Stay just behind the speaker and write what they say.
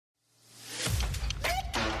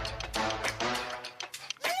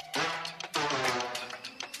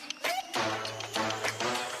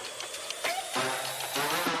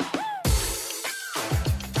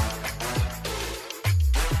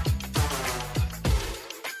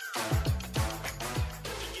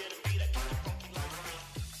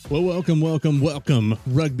Well, welcome,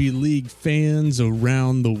 rugby league fans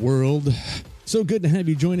around the world. So good to have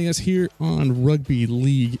you joining us here on Rugby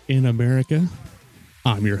League in America.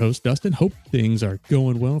 I'm your host, Dustin. Hope things are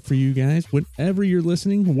going well for you guys, whenever you're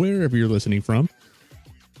listening, wherever you're listening from.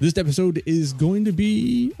 This episode is going to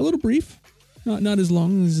be a little brief, not as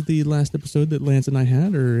long as the last episode that Lance and I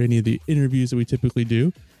had, or any of the interviews that we typically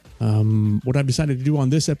do. What I've decided to do on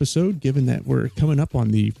this episode, given that we're coming up on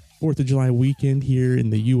the 4th of July weekend here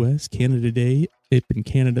in the U.S., Canada Day, up in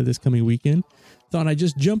Canada this coming weekend, thought I'd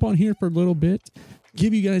just jump on here for a little bit,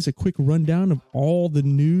 give you guys a quick rundown of all the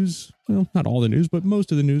news, well, not all the news, but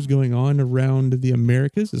most of the news going on around the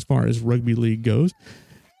Americas as far as rugby league goes.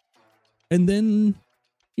 And then,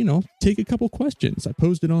 take a couple questions. I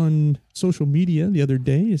posted on social media the other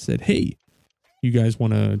day. I said, hey, you guys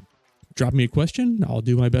want to drop me a question? I'll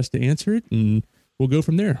do my best to answer it, and we'll go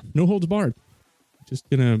from there. No holds barred. Just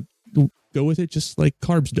going to go with it just like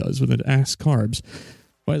Carbs does when it asks Carbs.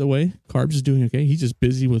 By the way, Carbs is doing okay. He's just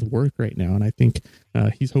busy with work right now, and I think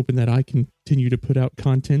he's hoping that I continue to put out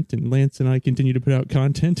content, and Lance and I continue to put out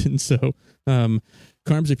content. And so,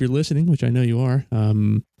 Carbs, if you're listening, which I know you are,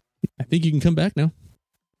 I think you can come back now.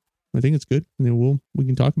 I think it's good. And then we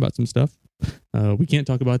can talk about some stuff. We can't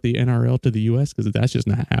talk about the NRL to the US because that's just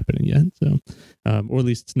not happening yet. So, or at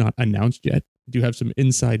least it's not announced yet. I do have some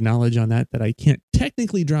inside knowledge on that I can't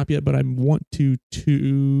technically drop yet, but I want to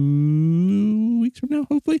 2 weeks from now,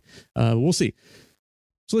 hopefully. We'll see.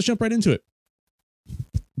 So let's jump right into it.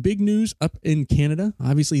 Big news up in Canada.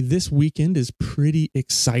 Obviously, this weekend is pretty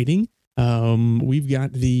exciting. We've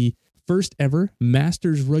got the first ever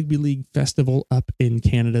Masters Rugby League Festival up in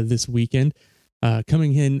Canada this weekend,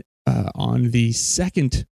 coming in on the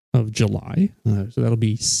 2nd of July. So that'll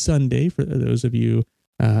be Sunday for those of you.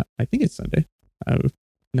 I think it's Sunday.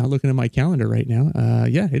 Not looking at my calendar right now.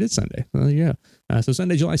 Yeah, it is Sunday. Yeah. So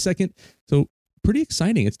Sunday, July 2nd. So pretty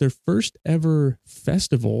exciting. It's their first ever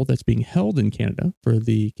festival that's being held in Canada for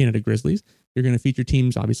the Canada Grizzlies. You're going to feature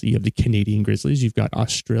teams. Obviously, you have the Canadian Grizzlies. You've got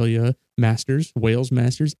Australia Masters, Wales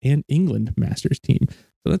Masters, and England Masters team.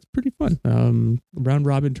 So that's pretty fun. Round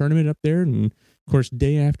robin tournament up there. And of course,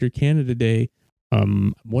 day after Canada Day,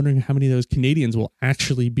 I'm wondering how many of those Canadians will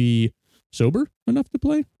actually be sober enough to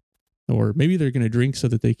play. Or maybe they're going to drink so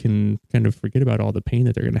that they can kind of forget about all the pain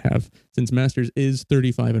that they're going to have. Since Masters is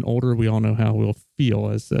 35 and older, we all know how we'll feel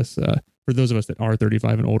as this. For those of us that are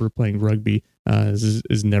 35 and older, playing rugby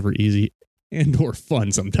is never easy and or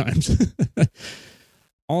fun sometimes.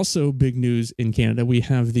 Also, big news in Canada, we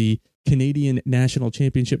have the Canadian National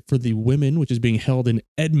Championship for the women, which is being held in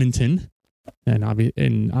Edmonton. And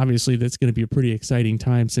obviously, that's going to be a pretty exciting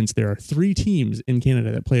time since there are 3 teams in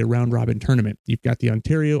Canada that play a round-robin tournament. You've got the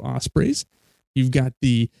Ontario Ospreys, you've got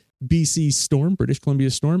the BC Storm, British Columbia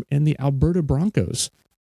Storm, and the Alberta Broncos.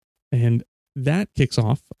 And that kicks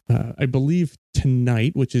off, I believe,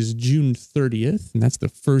 tonight, which is June 30th, and that's the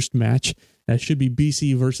first match. That should be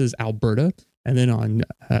BC versus Alberta. And then on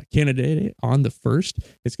Canada Day, on the 1st,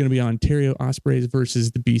 it's going to be Ontario Ospreys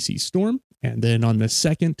versus the BC Storm. And then on the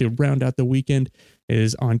 2nd, to round out the weekend,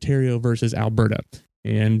 is Ontario versus Alberta.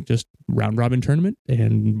 And just round-robin tournament,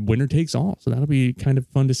 and winner takes all. So that'll be kind of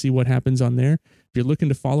fun to see what happens on there. If you're looking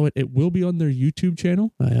to follow it, it will be on their YouTube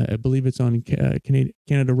channel. I believe it's on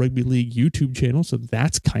Canada Rugby League YouTube channel, so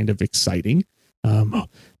that's kind of exciting.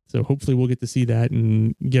 So hopefully we'll get to see that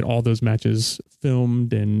and get all those matches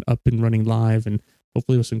filmed and up and running live, and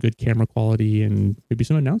hopefully with some good camera quality and maybe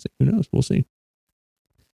some announcing. Who knows? We'll see.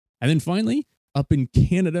 And then finally, up in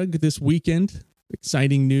Canada this weekend,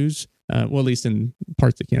 exciting news. Well, at least in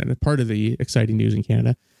parts of Canada, part of the exciting news in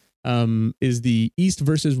Canada is the East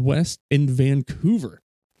versus West in Vancouver.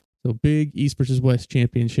 So big East versus West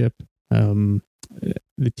championship. The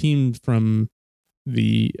team from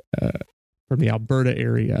the Alberta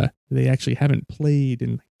area, they actually haven't played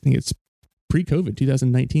in, I think it's pre-COVID,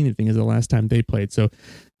 2019, I think is the last time they played. So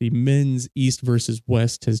the men's East versus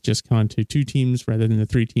West has just gone to 2 teams rather than the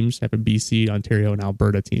 3 teams, have a BC, Ontario, and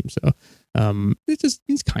Alberta team. So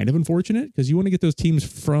it's kind of unfortunate because you want to get those teams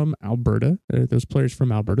from Alberta, those players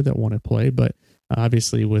from Alberta that want to play. But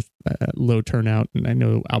obviously with low turnout, and I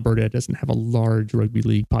know Alberta doesn't have a large rugby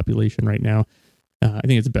league population right now, I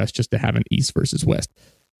think it's best just to have an East versus West.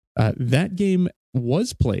 That game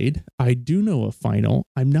was played. I do know a final.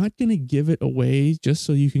 I'm not going to give it away just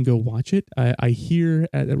so you can go watch it. I hear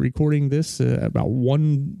at recording this about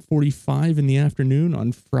 1:45 in the afternoon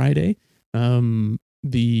on Friday.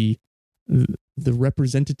 The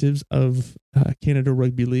representatives of Canada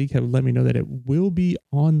Rugby League have let me know that it will be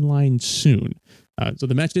online soon. So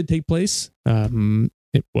the match did take place.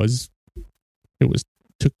 It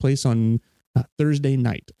took place on Thursday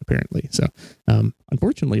night, apparently. So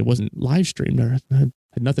unfortunately, it wasn't live streamed. I had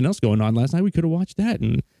nothing else going on last night. We could have watched that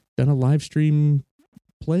and done a live stream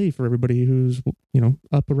play for everybody who's,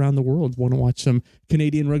 up around the world, want to watch some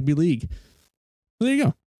Canadian Rugby League. So there you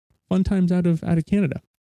go. Fun times out of Canada.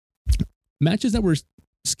 Matches that were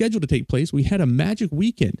scheduled to take place. We had a Magic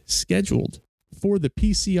Weekend scheduled for the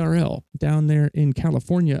PCRL down there in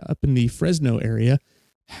California, up in the Fresno area.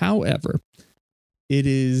 However, it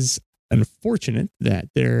is unfortunate that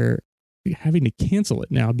they're having to cancel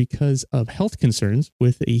it now because of health concerns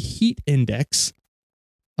with a heat index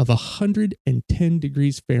of 110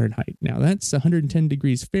 degrees Fahrenheit. Now, that's 110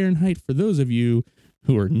 degrees Fahrenheit. For those of you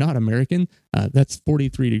who are not American, that's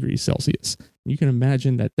 43 degrees Celsius. You can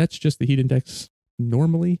imagine that that's just the heat index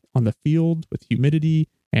normally on the field with humidity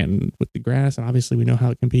and with the grass. And obviously, we know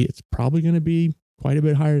how it can be. It's probably going to be quite a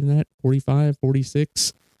bit higher than that, 45,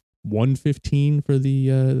 46, 115 for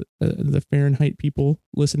the Fahrenheit people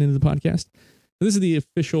listening to the podcast. This is the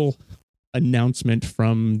official announcement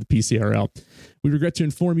from the PCRL. We regret to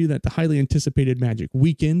inform you that the highly anticipated Magic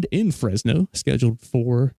Weekend in Fresno, scheduled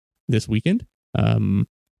for this weekend,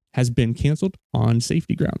 has been canceled on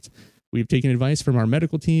safety grounds. We've taken advice from our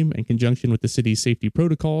medical team in conjunction with the city's safety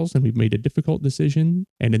protocols, and we've made a difficult decision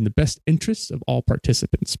and in the best interests of all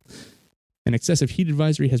participants. An excessive heat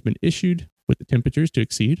advisory has been issued with the temperatures to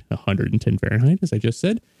exceed 110 Fahrenheit, as I just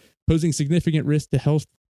said, posing significant risk to health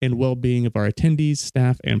and well-being of our attendees,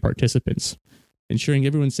 staff, and participants. Ensuring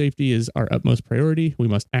everyone's safety is our utmost priority. We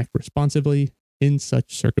must act responsibly in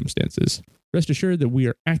such circumstances. Rest assured that we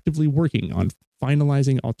are actively working on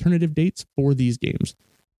finalizing alternative dates for these games.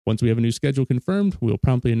 Once we have a new schedule confirmed, we will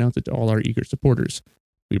promptly announce it to all our eager supporters.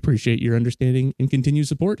 We appreciate your understanding and continued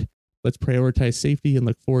support. Let's prioritize safety and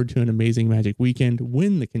look forward to an amazing Magic Weekend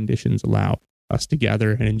when the conditions allow us to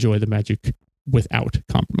gather and enjoy the Magic without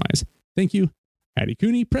compromise. Thank you, Addie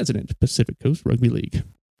Cooney, President, Pacific Coast Rugby League.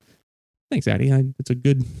 Thanks, Addie.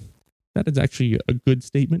 That is actually a good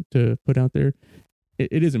statement to put out there.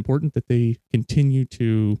 It is important that they continue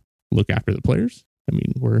to look after the players. I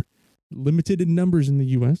mean, we're limited in numbers in the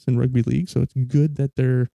U.S. and rugby league, so it's good that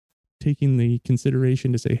they're taking the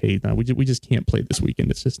consideration to say, hey, no, we just can't play this weekend.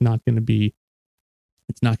 It's just not going to be,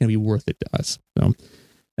 it's not going to be worth it to us. So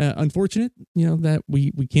unfortunate, that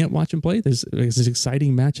we can't watch them play. There's this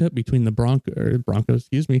exciting matchup between the Broncos,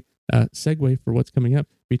 segue for what's coming up,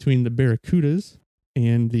 between the Barracudas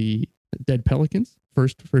and the Dead Pelicans,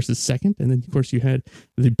 first versus second. And then, of course, you had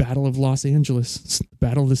the Battle of Los Angeles,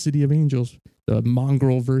 Battle of the City of Angels, the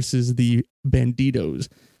Mongrel versus the Banditos.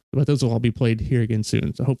 But those will all be played here again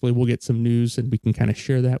soon. So hopefully we'll get some news and we can kind of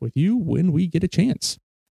share that with you when we get a chance.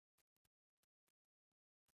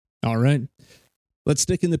 All right. Let's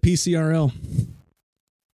stick in the PCRL.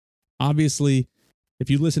 Obviously, if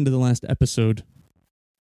you listen to the last episode,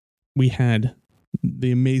 we had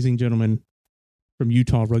the amazing gentleman from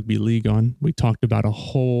Utah Rugby League on. We talked about a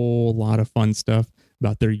whole lot of fun stuff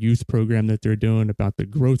about their youth program that they're doing, about the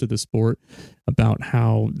growth of the sport, about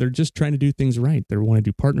how they're just trying to do things right. They want to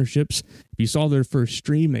do partnerships. If you saw their first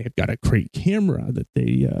stream, they've got a great camera that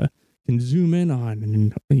they can zoom in on.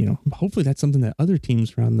 And, hopefully that's something that other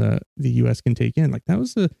teams around the U.S. can take in. Like, that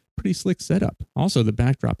was a pretty slick setup. Also, the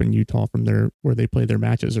backdrop in Utah from where they play their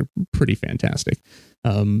matches are pretty fantastic.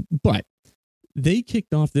 But they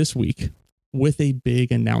kicked off this week with a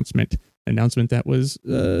big announcement that was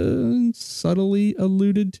subtly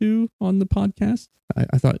alluded to on the podcast.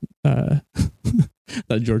 I thought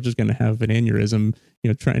thought George was going to have an aneurysm,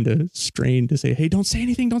 trying to strain to say, hey, don't say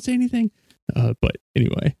anything. But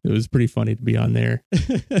anyway, it was pretty funny to be on there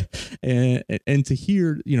and to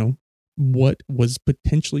hear, what was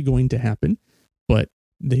potentially going to happen. But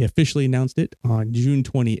they officially announced it on June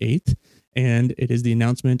 28th. And it is the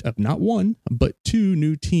announcement of not one, but two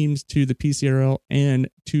new teams to the PCRL and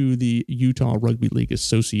to the Utah Rugby League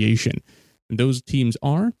Association. And those teams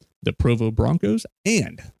are the Provo Broncos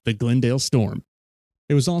and the Glendale Storm.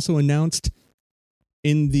 It was also announced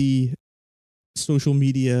in the social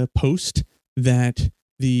media post that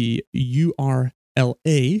the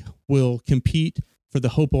URLA will compete for the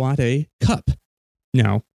Hopoate Cup.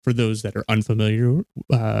 Now, for those that are unfamiliar,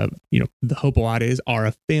 the Hopoates are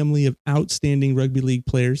a family of outstanding rugby league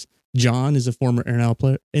players. John is a former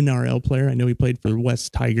NRL player. I know he played for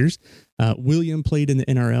West Tigers. William played in the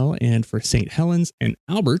NRL and for St. Helens. And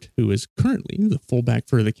Albert, who is currently the fullback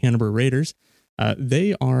for the Canterbury Raiders,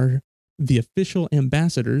 they are the official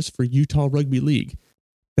ambassadors for Utah Rugby League.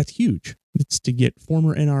 That's huge. It's to get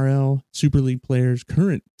former NRL, Super League players,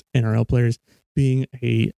 current NRL players being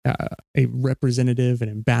a representative, an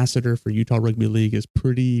ambassador for Utah Rugby League is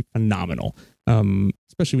pretty phenomenal,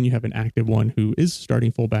 especially when you have an active one who is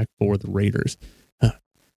starting fullback for the Raiders.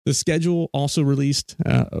 The schedule also released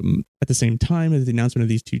at the same time as the announcement of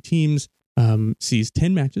these two teams sees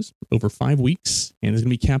 10 matches over 5 weeks, and is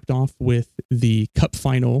going to be capped off with the Cup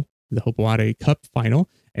final, the Hopoate Cup final,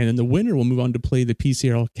 and then the winner will move on to play the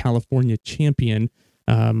PCRL California champion,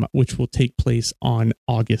 which will take place on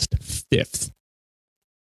August 5th.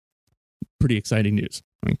 Pretty exciting news,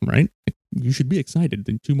 right? You should be excited.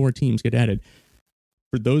 Then 2 more teams get added.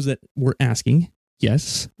 For those that were asking,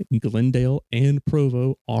 yes, Glendale and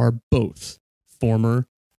Provo are both former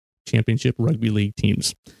Championship Rugby League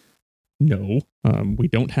teams. No, we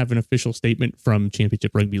don't have an official statement from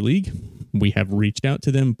Championship Rugby League. We have reached out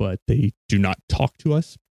to them, but they do not talk to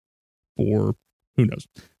us for who knows.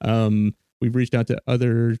 We've reached out to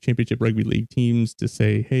other Championship Rugby League teams to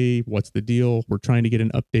say, hey, what's the deal? We're trying to get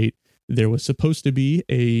an update. There was supposed to be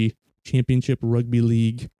a Championship Rugby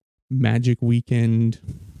League Magic Weekend,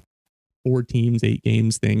 4 teams, 8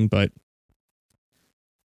 games thing, but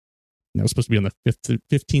that was supposed to be on the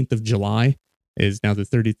 15th of July. Is now the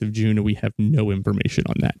 30th of June, and we have no information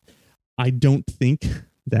on that. I don't think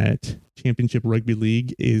that Championship Rugby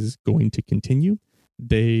League is going to continue.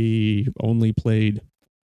 They only played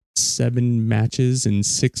 7 matches in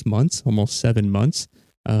 6 months, almost 7 months.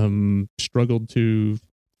 Struggled to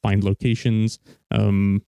find locations.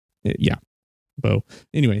 Yeah. So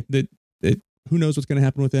anyway, who knows what's going to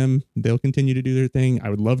happen with them? They'll continue to do their thing. I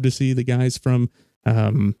would love to see the guys from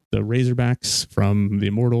the Razorbacks, from the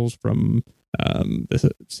Immortals, from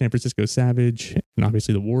the San Francisco Savage, and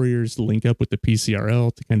obviously the Warriors link up with the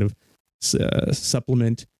PCRL to kind of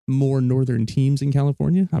supplement more northern teams in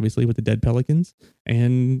California, obviously with the Dead Pelicans.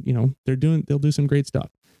 And, you know, they'll do some great stuff.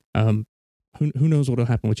 Who knows what will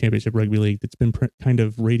happen with Championship Rugby League? That's been kind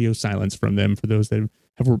of radio silence from them for those that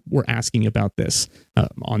were asking about this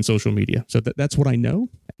on social media. So that's what I know,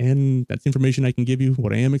 and that's information I can give you.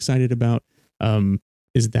 What I am excited about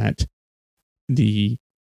is that the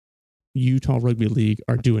Utah Rugby League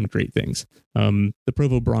are doing great things. The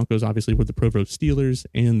Provo Broncos obviously were the Provo Steelers,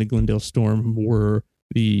 and the Glendale Storm were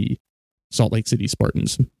the Salt Lake City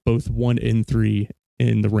Spartans, both 1 and 3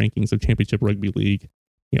 in the rankings of Championship Rugby League,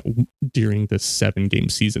 you know, during the 7-game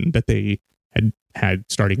season that they had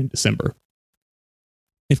starting in December.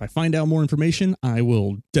 If I find out more information, I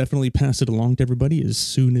will definitely pass it along to everybody as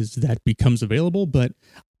soon as that becomes available, but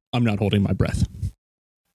I'm not holding my breath.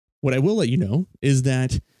 What I will let you know is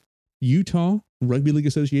that Utah Rugby League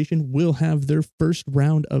Association will have their first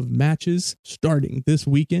round of matches starting this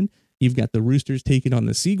weekend. You've got the Roosters taking on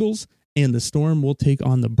the Seagulls, and the Storm will take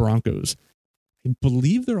on the Broncos. I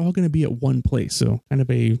believe they're all going to be at one place, so kind of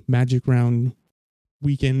a magic round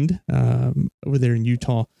weekend over there in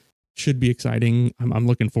Utah. Should be exciting. I'm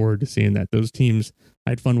looking forward to seeing that. Those teams,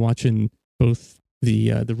 I had fun watching both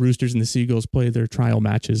the Roosters and the Seagulls play their trial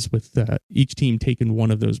matches, with each team taking one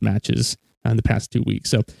of those matches in the past 2 weeks.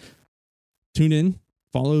 So tune in,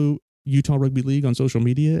 follow Utah Rugby League on social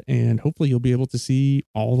media, and hopefully you'll be able to see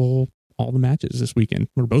all the matches this weekend,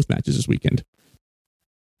 or both matches this weekend.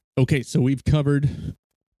 Okay, so we've covered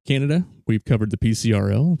Canada, we've covered the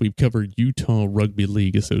PCRL, we've covered Utah Rugby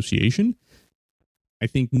League Association. I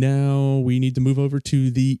think now we need to move over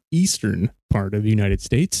to the eastern part of the United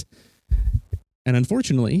States. And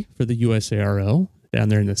unfortunately for the USARL down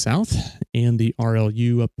there in the south and the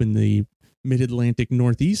RLU up in the mid-Atlantic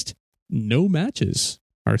Northeast, no matches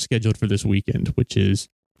are scheduled for this weekend, which is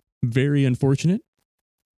very unfortunate.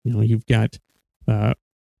 You know, you've got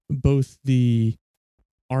both the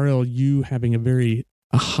RLU having a very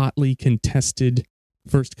hotly contested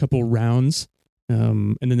first couple rounds.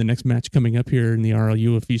 And then the next match coming up here in the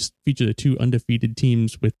RLU will feature the 2 undefeated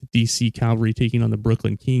teams, with the DC Cavalry taking on the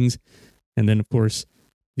Brooklyn Kings. And then, of course,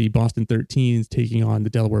 the Boston 13s taking on the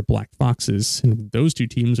Delaware Black Foxes. And those 2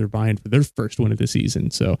 teams are vying for their first win of the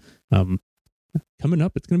season. So coming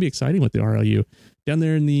up, it's going to be exciting with the RLU. Down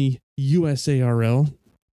there in the USARL,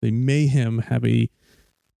 the Mayhem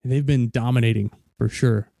they've been dominating for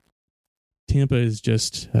sure. Tampa is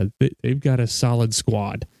just, they've got a solid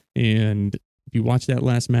squad. And if you watch that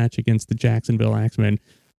last match against the Jacksonville Axemen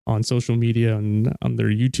on social media and on their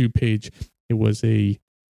YouTube page, it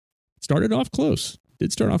started off close.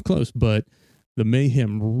 Did start off close, but the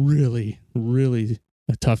Mayhem really, really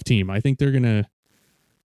a tough team. I think they're going to,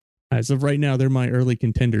 as of right now, they're my early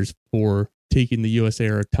contenders for taking the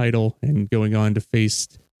USAR title and going on to face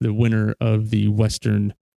the winner of the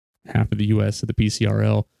western half of the US of the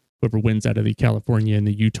PCRL, whoever wins out of the California and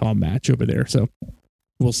the Utah match over there. So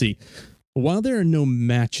we'll see. While there are no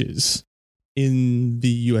matches in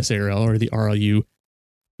the USARL or the RLU,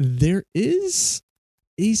 there is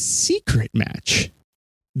a secret match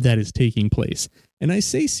that is taking place. And I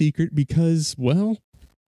say secret because, well,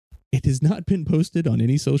 it has not been posted on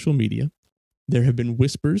any social media. There have been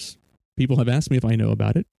whispers. People have asked me if I know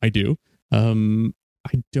about it. I do.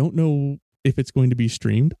 I don't know if it's going to be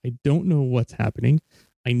streamed. I don't know what's happening.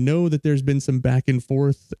 I know that there's been some back and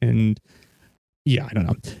forth, and yeah, I don't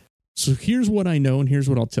know. So here's what I know, and here's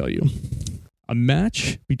what I'll tell you. A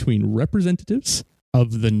match between representatives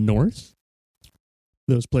of the North,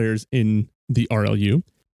 those players in the RLU,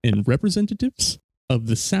 and representatives of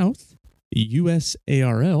the South, the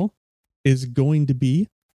USARL, is going to be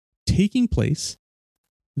taking place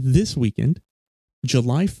this weekend,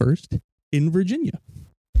 July 1st, in Virginia.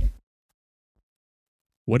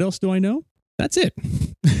 What else do I know? That's it.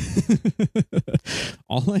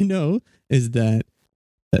 All I know is that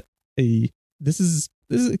this is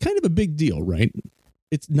kind of a big deal, right?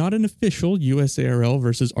 It's not an official USARL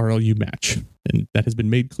versus RLU match, and that has been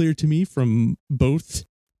made clear to me from both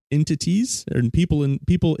entities and people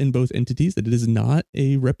in both entities that it is not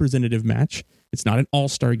a representative match. It's not an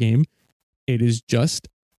all-star game. It is just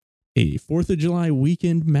a 4th of July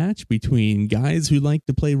weekend match between guys who like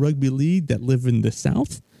to play rugby league that live in the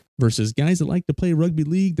South versus guys that like to play rugby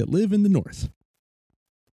league that live in the North.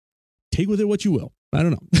 Take with it what you will. I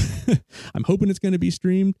don't know. I'm hoping it's going to be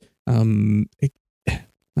streamed. I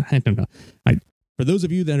don't know. For those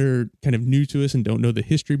of you that are kind of new to us and don't know the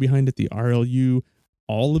history behind it, the RLU,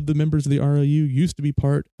 all of the members of the RLU used to be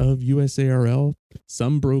part of USARL.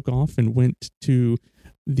 Some broke off and went to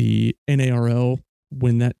the NARL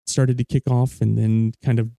when that started to kick off, and then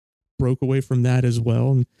kind of broke away from that as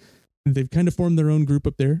well. And they've kind of formed their own group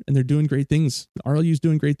up there, and they're doing great things. The RLU is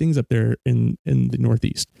doing great things up there in the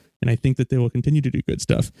Northeast, and I think that they will continue to do good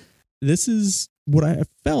stuff. This is what I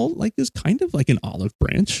felt like is kind of like an olive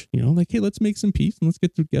branch, like, hey, let's make some peace and let's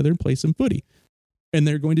get together and play some footy. And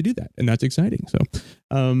they're going to do that, and that's exciting. So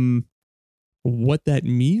what that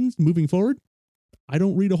means moving forward, I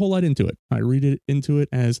don't read a whole lot into it. I read it into it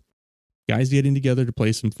as guys getting together to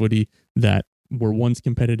play some footy that were once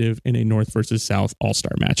competitive in a North versus South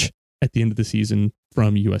all-star match at the end of the season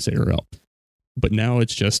from USARL. But now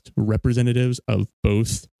it's just representatives of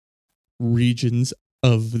both regions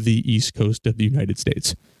of the East Coast of the United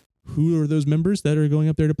States. Who are those members that are going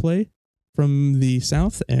up there to play from the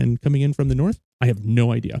South and coming in from the North? I have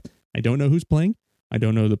no idea. I don't know who's playing. I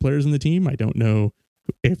don't know the players in the team. I don't know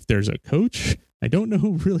if there's a coach. I don't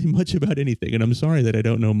know really much about anything, and I'm sorry that I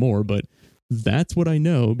don't know more, but that's what I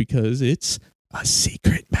know because it's a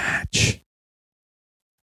secret match.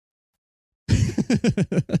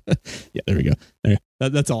 Yeah, there we go.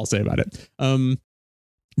 That's all I'll say about it.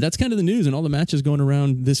 That's kind of the news and all the matches going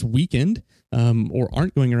around this weekend, or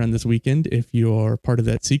aren't going around this weekend if you are part of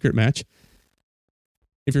that secret match.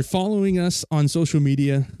 If you're following us on social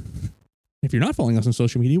media, if you're not following us on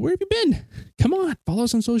social media, where have you been? Come on, follow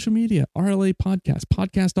us on social media. RLA Podcast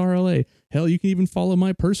RLA. Hell, you can even follow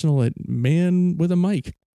my personal at Man with a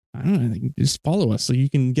Mic. I don't know, just follow us so you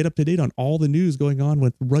can get up to date on all the news going on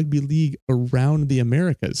with rugby league around the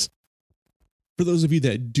Americas. For those of you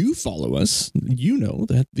that do follow us, you know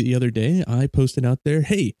that the other day I posted out there,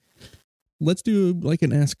 hey, let's do like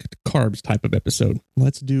an Ask Carbs type of episode.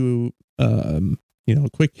 Let's do, a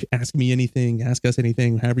quick ask me anything, ask us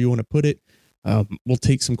anything, however you want to put it. We'll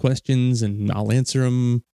take some questions and I'll answer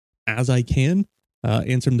them as I can,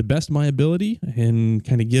 answer them the best of my ability and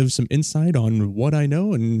kind of give some insight on what I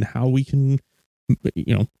know and how we can,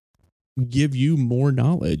 give you more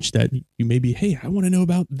knowledge that you may be, hey, I want to know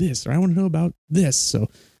about this, or I want to know about this. So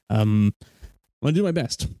I'm going to do my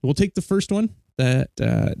best. We'll take the first one. That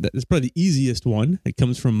is probably the easiest one. It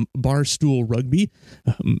comes from Barstool Rugby.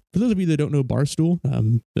 For those of you that don't know Barstool,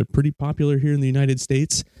 they're pretty popular here in the United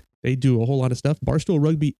States. They do a whole lot of stuff. Barstool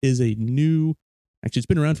Rugby is a new, actually it's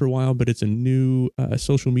been around for a while, but it's a new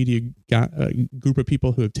social media group of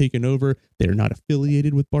people who have taken over. They're not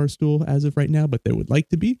affiliated with Barstool as of right now, but they would like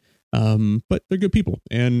to be. But they're good people,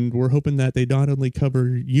 and we're hoping that they not only cover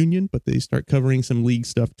union, but they start covering some league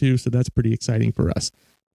stuff too. So that's pretty exciting for us.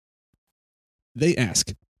 They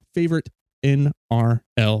ask, favorite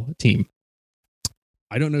NRL team.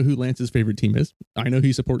 I don't know who Lance's favorite team is. I know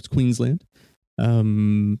he supports Queensland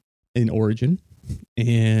in Origin.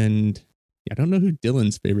 And I don't know who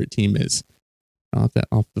Dylan's favorite team is. I'll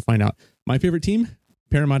have to find out. My favorite team,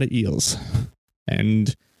 Parramatta Eels.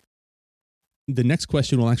 And the next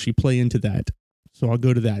question will actually play into that. So I'll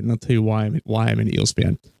go to that and I'll tell you why I'm an Eels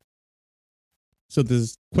fan. So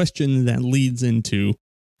this question that leads into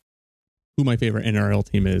who my favorite NRL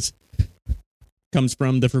team is. comes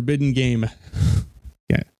from The Forbidden Game.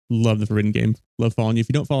 Yeah, love The Forbidden Game. Love following you. If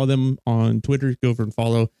you don't follow them on Twitter, go over and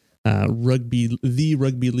follow the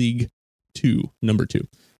Rugby League 2, number 2.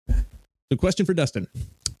 The question for Dustin.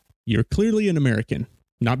 You're clearly an American,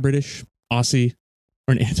 not British, Aussie,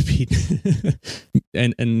 or an Antipede.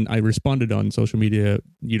 and I responded on social media,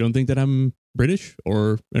 you don't think that I'm British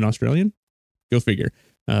or an Australian? Go figure.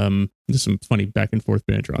 There's some funny back and forth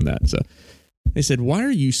banter on that. So they said, why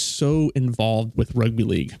are you so involved with rugby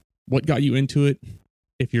league? What got you into it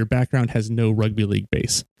if your background has no rugby league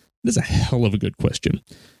base? That is a hell of a good question.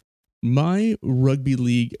 My rugby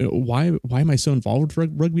league, why am I so involved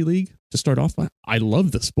with rugby league? To start off, I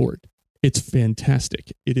love the sport. It's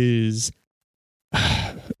fantastic. It is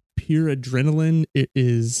pure adrenaline. It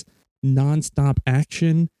is nonstop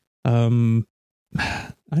action. I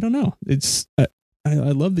don't know. It's I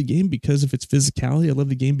love the game because of its physicality. I love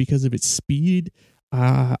the game because of its speed.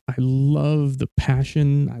 I love the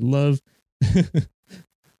passion. I love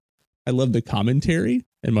I love the commentary.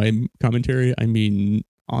 And by commentary, I mean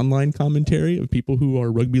online commentary of people who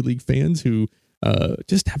are rugby league fans who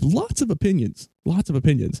just have lots of opinions.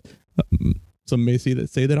 Some may say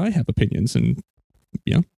that I have opinions, and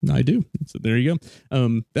yeah, I do. So there you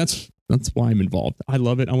go. That's why I'm involved. I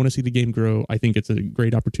love it. I want to see the game grow. I think it's a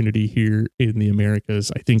great opportunity here in the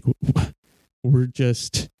Americas. I think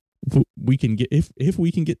we can get, if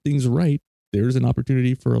we can get things right, there's an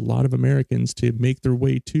opportunity for a lot of Americans to make their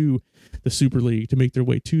way to the Super League, to make their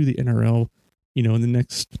way to the NRL, in the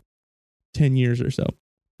next 10 years or so.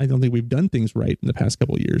 I don't think we've done things right in the past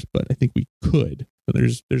couple of years, but I think we could. So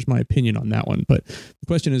there's my opinion on that one. But the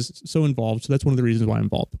question is so involved. So that's one of the reasons why I'm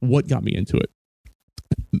involved. What got me into it?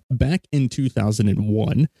 Back in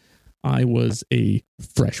 2001, I was a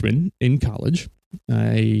freshman in college.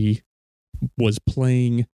 I was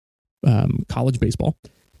playing college baseball.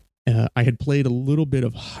 I had played a little bit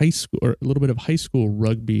of high school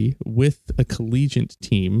rugby with a collegiate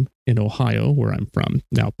team in Ohio, where I'm from.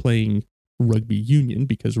 Now playing rugby union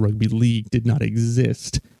because rugby league did not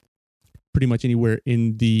exist pretty much anywhere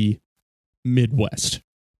in the Midwest,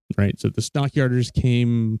 right? So the Stockyarders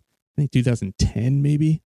came, I think 2010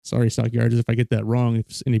 maybe. Sorry, Stockyarders, if I get that wrong,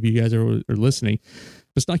 if any of you guys are listening.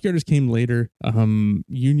 The Stockyarders came later.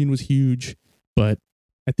 Union was huge, but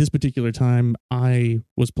at this particular time, I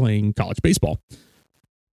was playing college baseball.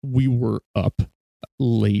 We were up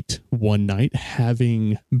late one night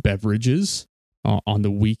having beverages on the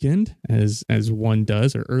weekend, as one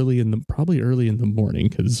does, or probably early in the morning,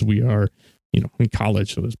 because we are, in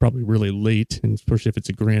college, so it's probably really late, and especially if it's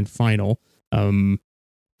a grand final.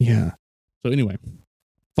 Yeah. So anyway,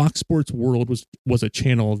 Fox Sports World was a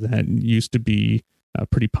channel that used to be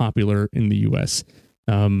pretty popular in the U.S.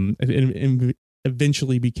 And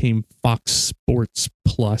eventually became Fox Sports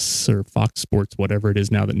Plus or Fox Sports, whatever it is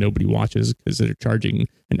now that nobody watches because they're charging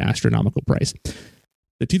an astronomical price.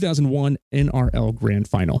 The 2001 NRL Grand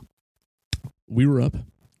Final. We were up,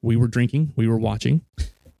 we were drinking, we were watching.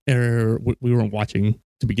 We weren't watching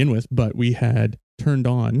to begin with, but we had turned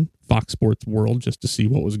on Fox Sports World just to see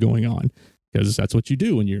what was going on, because that's what you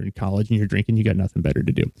do when you're in college and you're drinking. You got nothing better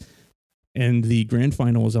to do. And the grand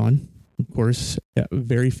final was on, of course, a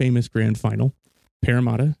very famous grand final.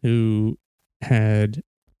 Parramatta, who had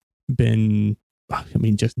been,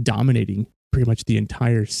 just dominating pretty much the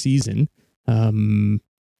entire season,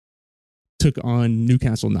 took on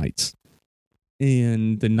Newcastle Knights.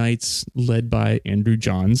 And the Knights, led by Andrew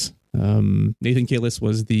Johns, Nathan Kalis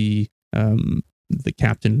was the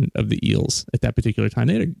captain of the Eels at that particular time.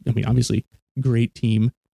 They had obviously great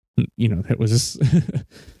team. That was,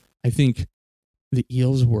 I think the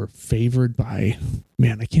Eels were favored by,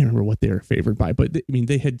 I can't remember what they were favored by, but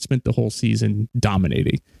they had spent the whole season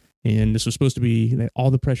dominating. And this was supposed to be,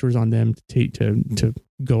 all the pressure was on them to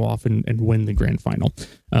go off and win the grand final.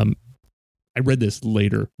 I read this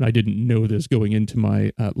later. I didn't know this going into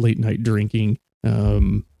my late night drinking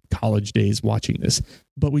college days watching this,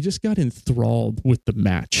 but we just got enthralled with the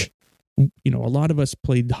match. A lot of us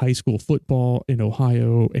played high school football in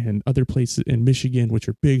Ohio and other places in Michigan, which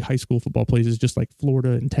are big high school football places, just like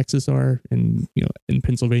Florida and Texas are, and in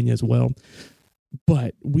Pennsylvania as well.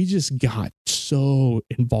 But we just got so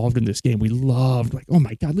involved in this game. We loved, oh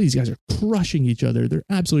my God, these guys are crushing each other. They're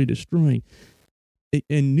absolutely destroying.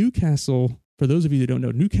 And Newcastle, for those of you that don't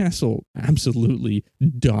know, Newcastle absolutely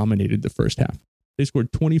dominated the first half. They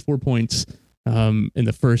scored 24 points in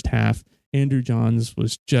the first half. Andrew Johns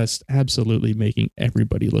was just absolutely making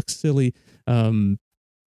everybody look silly. We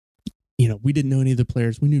didn't know any of the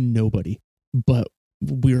players. We knew nobody, but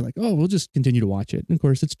we were like, oh, we'll just continue to watch it. And of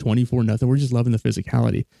course, it's 24-0. We're just loving the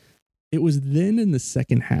physicality. It was then in the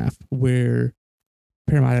second half where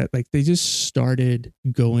Paramount, like they just started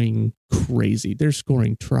going crazy. They're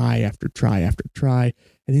scoring try after try after try.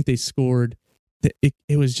 I think they scored.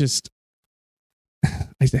 It was just.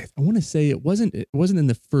 I want to say it wasn't in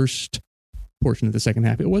the first portion of the second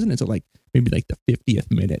half. It wasn't until like maybe like the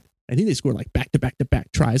 50th minute. I think they scored like back to back to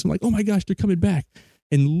back tries. I'm like, oh my gosh, they're coming back.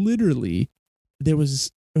 And literally, there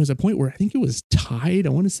was a point where I think it was tied. I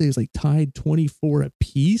want to say it was like tied 24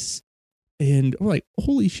 apiece. And we're like,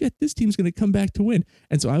 holy shit, this team's going to come back to win.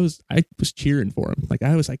 And so I was cheering for him. Like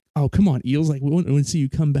I was like, oh, come on, Eels. Like we want to see you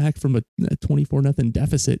come back from a 24-0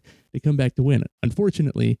 deficit. They come back to win.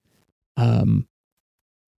 Unfortunately, I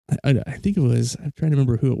think it was, I'm trying to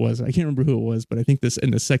remember who it was. I can't remember who it was, but I think this in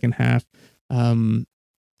the second half, how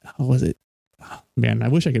was it? Oh, man, I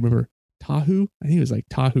wish I could remember. Tahu. I think it was like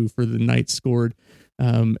Tahu for the Knights scored.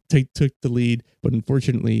 Took the lead, but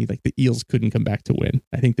unfortunately, like the Eels couldn't come back to win.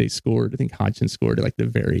 I think they scored. I think Hodgson scored at like the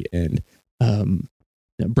very end.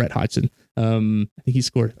 Brett Hodgson. I think he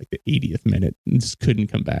scored at like the 80th minute and just couldn't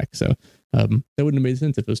come back. So that wouldn't have made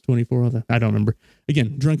sense if it was 24. I don't remember.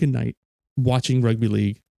 Again, drunken night, watching rugby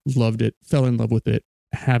league, loved it, fell in love with it.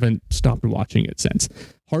 Haven't stopped watching it since.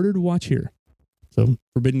 Harder to watch here. So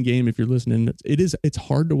Forbidden Game, if you're listening, it's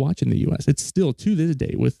hard to watch in the US. It's still to this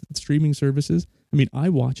day with streaming services. I mean, I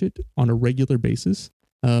watch it on a regular basis.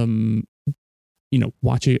 Watch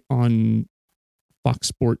it on Fox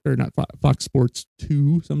Sports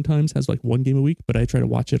 2 sometimes has like one game a week, but I try to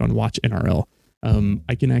watch it on Watch NRL.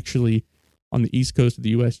 I can actually, on the East Coast of the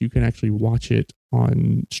US, you can actually watch it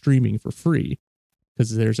on streaming for free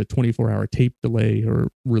because there's a 24-hour tape delay or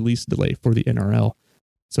release delay for the NRL.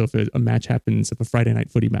 So if a match happens, if a Friday night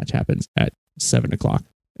footy match happens at 7 o'clock,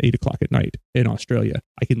 8 o'clock at night in Australia,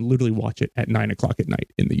 I can literally watch it at 9 o'clock at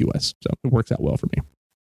night in the US. So it works out well for me.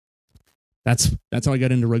 That's how I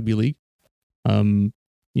got into rugby league.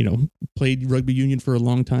 Played rugby union for a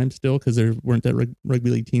long time still because there weren't that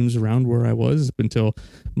rugby league teams around where I was up until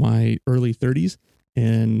my early 30s.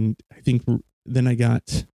 And I think then I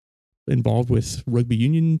got involved with rugby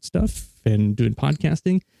union stuff and doing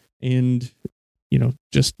podcasting. And I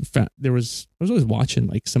was always watching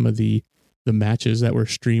like some of the matches that were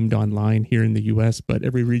streamed online here in the US, but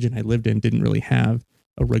every region I lived in didn't really have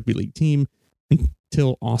a rugby league team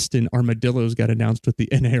until Austin Armadillos got announced with the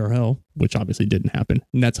NARL, which obviously didn't happen.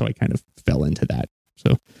 And that's how I kind of fell into that.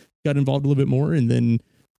 So got involved a little bit more. And then,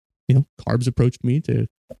 Carbs approached me to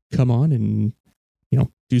come on and,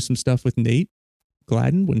 do some stuff with Nate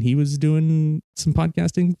Gladden when he was doing some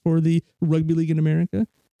podcasting for the Rugby League in America.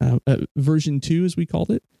 Version 2, as we called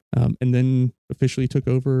it, and then officially took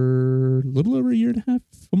over a little over a year and a half,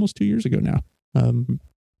 almost 2 years ago now,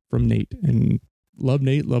 from Nate. And love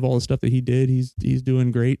Nate, love all the stuff that he did. He's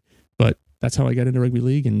doing great, but that's how I got into rugby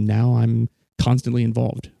league, and now I'm constantly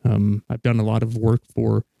involved. I've done a lot of work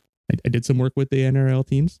I did some work with the NRL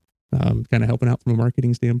teams, kind of helping out from a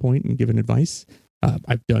marketing standpoint and giving advice.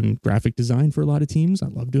 I've done graphic design for a lot of teams. I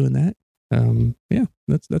love doing that.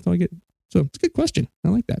 That's how I get. So it's a good question. I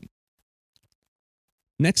like that.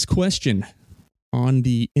 Next question on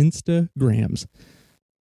the Instagrams.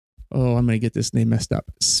 Oh, I'm going to get this name messed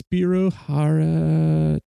up. Spiro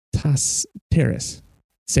Harateris.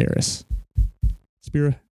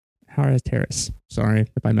 Spiro Harateris. Sorry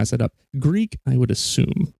if I mess it up. Greek, I would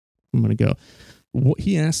assume. I'm going to go.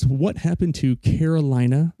 He asked, what happened to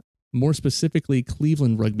Carolina, more specifically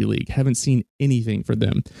Cleveland Rugby League? Haven't seen anything for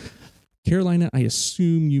them. Carolina, I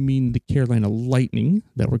assume you mean the Carolina Lightning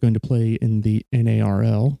that were going to play in the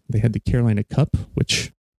NARL. They had the Carolina Cup,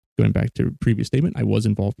 which, going back to a previous statement, I was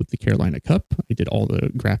involved with the Carolina Cup. I did all the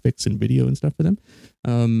graphics and video and stuff for them.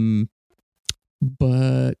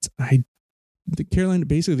 But the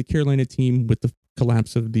Carolina team, with the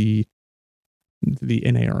collapse of the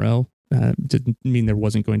NARL, didn't mean there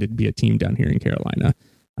wasn't going to be a team down here in Carolina.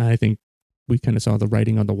 I think we kind of saw the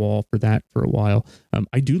writing on the wall for that for a while.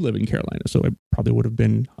 I do live in Carolina, so I probably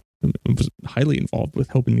was highly involved with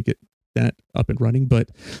hoping to get that up and running, but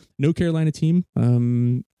no Carolina team.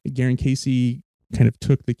 Garen Casey kind of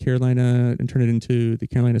took the Carolina and turned it into the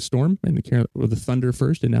Carolina Storm and the Thunder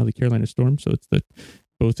first, and now the Carolina Storm. So it's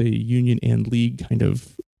both a union and league kind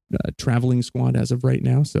of traveling squad as of right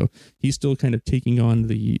now. So he's still kind of taking on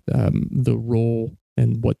the role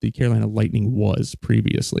and what the Carolina Lightning was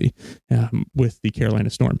previously with the Carolina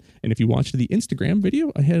Storm. And if you watched the Instagram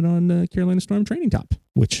video I had on Carolina Storm training top,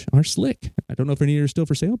 which are slick. I don't know if any are still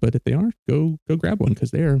for sale, but if they are, go grab one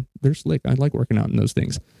because they're slick. I like working out in those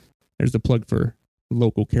things. There's the plug for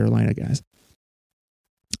local Carolina guys.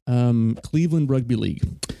 Cleveland Rugby League.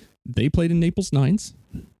 They played in Naples Nines.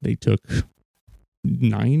 They took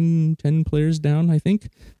 9-10 players down, I think.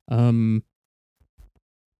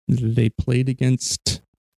 They played against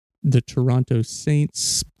the Toronto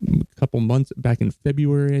Saints a couple months back in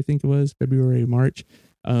February, I think it was February, March.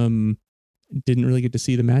 Didn't really get to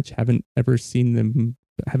see the match. Haven't seen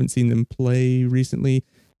them play recently.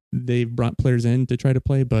 They've brought players in to try to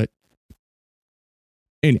play, but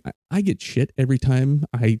I get shit every time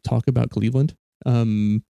I talk about Cleveland.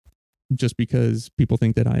 Just because people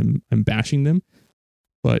think that I'm bashing them,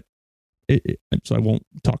 but so I won't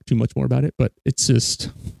talk too much more about it. But it's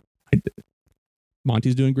just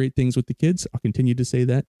Monty's doing great things with the kids. I'll continue to say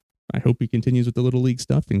that. I hope he continues with the little league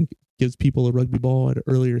stuff and gives people a rugby ball at an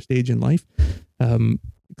earlier stage in life.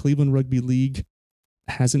 Cleveland Rugby League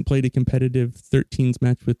hasn't played a competitive 13s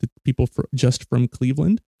match with the people just from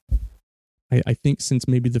Cleveland. I think since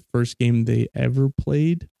maybe the first game they ever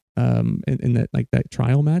played, in that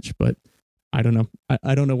trial match, but I don't know.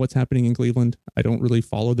 I don't know what's happening in Cleveland. I don't really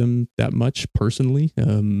follow them that much personally.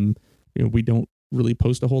 We don't really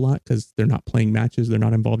post a whole lot because they're not playing matches. They're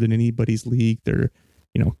not involved in anybody's league.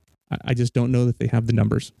 I just don't know that they have the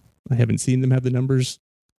numbers. I haven't seen them have the numbers,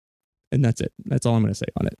 and that's it. That's all I'm going to say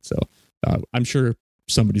on it. So I'm sure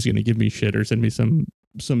somebody's going to give me shit or send me some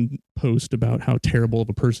post about how terrible of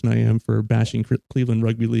a person I am for bashing Cleveland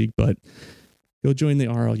Rugby League, but go join the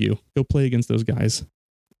RLU. Go play against those guys.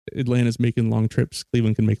 Atlanta's making long trips.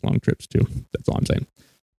 Cleveland can make long trips too. That's all I'm saying.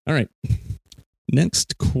 All right.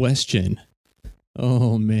 Next question.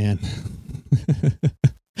 Oh, man.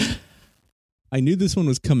 I knew this one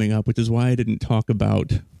was coming up, which is why I didn't talk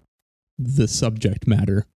about the subject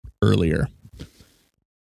matter earlier.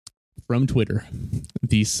 From Twitter,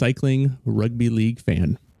 the Cycling Rugby League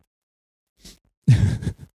fan.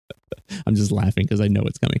 I'm just laughing because I know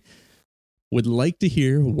it's coming. Would like to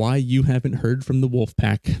hear why you haven't heard from the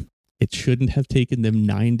Wolfpack. It shouldn't have taken them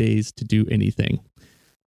 9 days to do anything.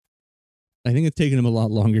 I think it's taken them a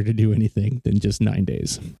lot longer to do anything than just 9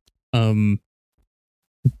 days.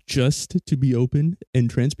 Just to be open and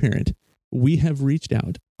transparent, we have reached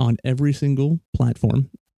out on every single platform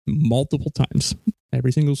multiple times,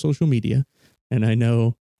 every single social media. And I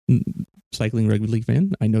know Cycling Rugby League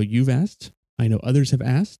fan, I know you've asked. I know others have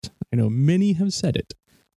asked. I know many have said it.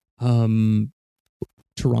 Toronto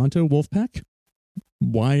Wolfpack,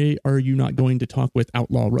 why are you not going to talk with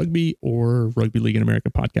Outlaw Rugby or Rugby League in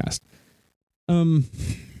America podcast?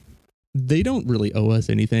 They don't really owe us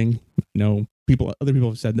anything. No, other people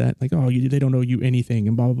have said that, like, oh, they don't owe you anything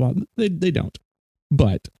and blah, blah, blah. They don't.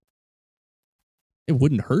 But it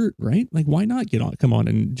wouldn't hurt, right? Like, why not come on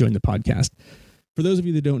and join the podcast? For those of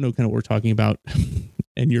you that don't know kind of what we're talking about,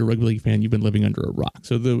 and you're a rugby league fan, you've been living under a rock.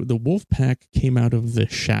 So the Wolfpack came out of the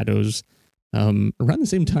shadows around the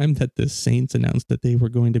same time that the Saints announced that they were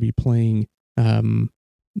going to be playing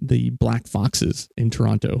the Black Foxes in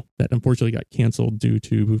Toronto. That unfortunately got canceled due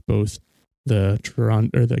to both the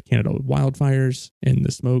Canada wildfires and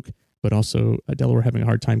the smoke, but also Delaware having a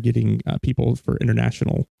hard time getting people for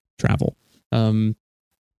international travel. So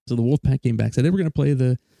the Wolfpack came back, said they were going to play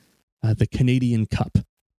the Canadian Cup.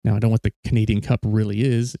 Now, I don't know what the Canadian Cup really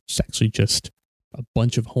is. It's actually just a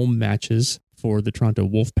bunch of home matches for the Toronto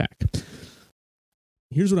Wolfpack.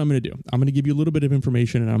 Here's what I'm going to do. I'm going to give you a little bit of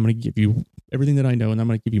information, and I'm going to give you everything that I know, and I'm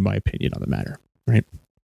going to give you my opinion on the matter, right?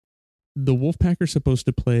 The Wolfpack are supposed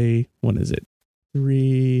to play, what is it?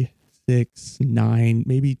 3, 6, 9,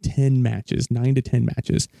 maybe 10 matches, 9 to 10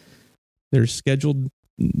 matches. They're scheduled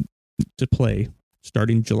to play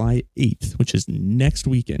starting July 8th, which is next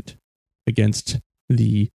weekend, against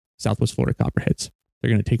the Southwest Florida Copperheads. They're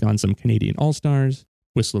going to take on some Canadian All-Stars,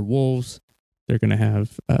 Whistler Wolves. They're going to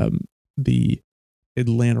have the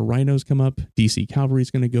Atlanta Rhinos come up. DC Cavalry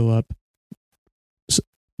is going to go up. So,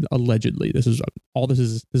 allegedly, this is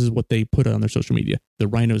what they put on their social media. The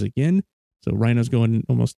Rhinos again. So Rhinos going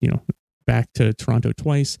almost, back to Toronto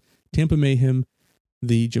twice. Tampa Mayhem,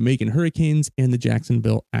 the Jamaican Hurricanes, and the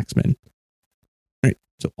Jacksonville Axemen. All right.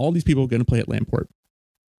 So all these people are going to play at Lamport.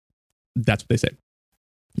 That's what they say.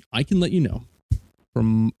 I can let you know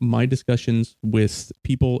from my discussions with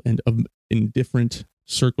people and in different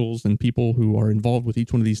circles and people who are involved with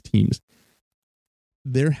each one of these teams,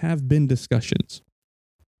 there have been discussions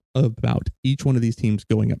about each one of these teams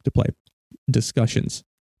going up to play. Discussions.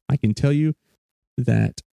 I can tell you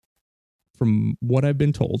that from what I've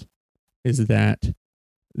been told is that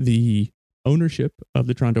the ownership of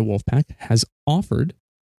the Toronto Wolfpack has offered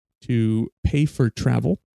to pay for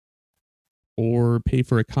travel or pay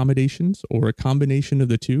for accommodations or a combination of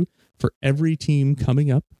the two for every team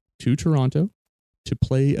coming up to Toronto to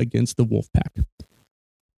play against the Wolfpack.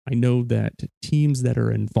 I know that teams that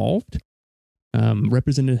are involved,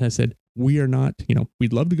 representative has said we are not,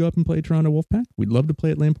 we'd love to go up and play Toronto Wolfpack. We'd love to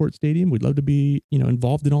play at Lamport Stadium. We'd love to be,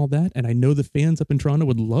 involved in all that. And I know the fans up in Toronto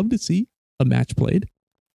would love to see a match played.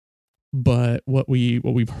 But what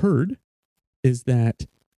we've heard is that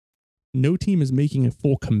no team is making a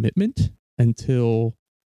full commitment until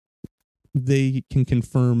they can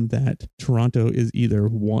confirm that Toronto is either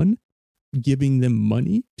one, giving them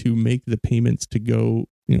money to make the payments to go,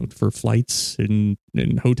 for flights and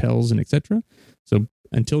hotels and etc. So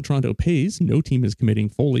until Toronto pays, no team is committing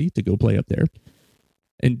fully to go play up there.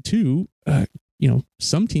 And two,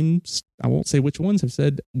 some teams, I won't say which ones, have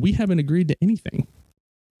said we haven't agreed to anything.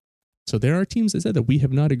 So there are teams that said that we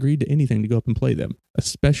have not agreed to anything to go up and play them,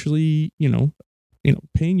 especially,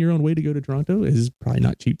 paying your own way to go to Toronto is probably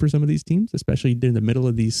not cheap for some of these teams, especially in the middle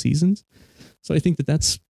of these seasons. So I think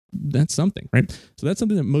that's something, right? So that's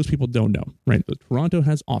something that most people don't know, right? But Toronto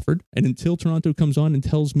has offered, and until Toronto comes on and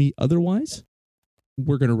tells me otherwise,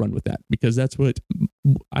 we're going to run with that, because that's what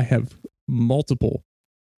I have multiple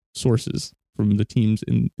sources from the teams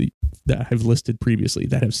that I've listed previously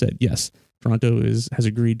that have said, yes, Toronto has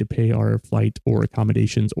agreed to pay our flight or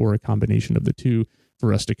accommodations or a combination of the two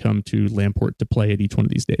for us to come to Lamport to play at each one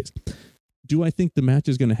of these days. Do I think the match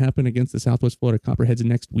is going to happen against the Southwest Florida Copperheads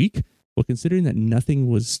next week? Well, considering that nothing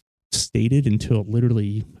was stated until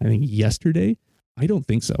literally, I think, yesterday, I don't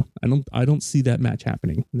think so. I don't see that match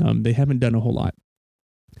happening. They haven't done a whole lot.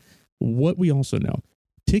 What we also know,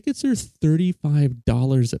 tickets are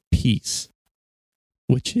 $35 a piece,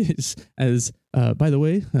 which is, as by the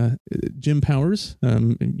way, Jim Powers,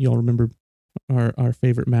 y'all remember our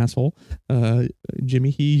favorite masshole, Jimmy,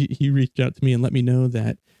 he reached out to me and let me know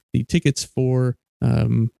that the tickets for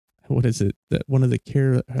what is it? That one of the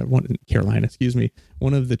Carolina, excuse me,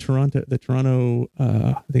 one of the Toronto,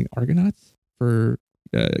 I think Argonauts for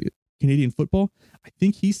Canadian football. I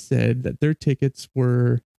think he said that their tickets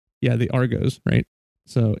were, the Argos, right?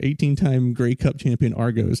 So 18-time Grey Cup champion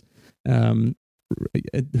Argos, who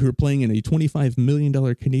are playing in a $25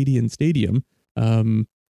 million Canadian stadium, are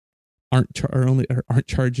only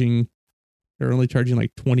charging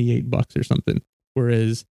like $28 or something,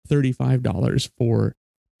 whereas $35 for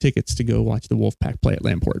tickets to go watch the Wolfpack play at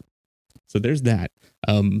Lamport. So there's that.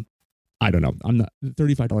 I don't know.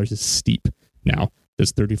 $35 is steep. Now,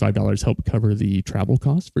 does $35 help cover the travel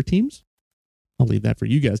costs for teams? I'll leave that for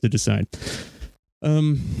you guys to decide.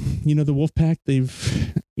 The Wolfpack,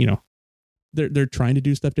 they're trying to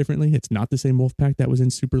do stuff differently. It's not the same Wolfpack that was in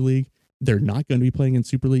Super League. They're not going to be playing in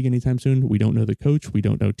Super League anytime soon. We don't know the coach. We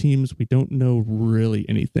don't know teams. We don't know really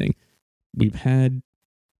anything. We've had,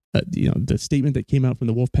 the statement that came out from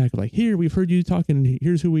the Wolfpack of like, here, we've heard you talking, and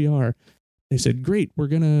here's who we are. They said, great, we're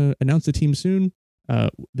going to announce the team soon.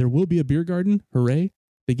 There will be a beer garden. Hooray.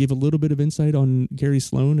 They gave a little bit of insight on Gary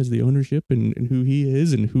Sloan as the ownership and who he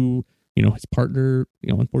is, and who, his partner,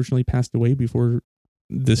 unfortunately passed away before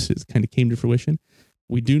this kind of came to fruition.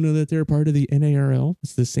 We do know that they're part of the NARL.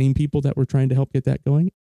 It's the same people that were trying to help get that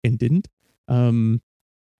going and didn't. And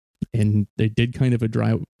they did kind of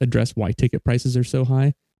address why ticket prices are so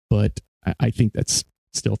high, but I think that's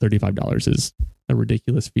still $35 is a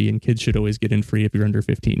ridiculous fee, and kids should always get in free if you're under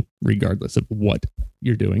 15, regardless of what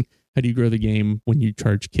you're doing. How do you grow the game when you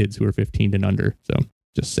charge kids who are 15 and under? So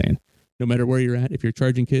just saying, no matter where you're at, if you're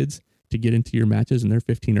charging kids to get into your matches and they're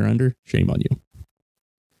 15 or under, shame on you.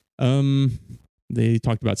 They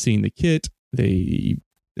talked about seeing the kit. And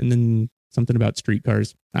then something about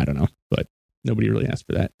streetcars. I don't know, but nobody really asked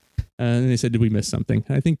for that. And they said, did we miss something?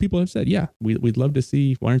 And I think people have said, yeah, we'd love to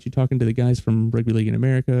see. Why aren't you talking to the guys from Rugby League in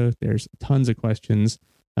America? There's tons of questions.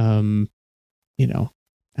 I don't know.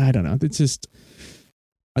 It's just,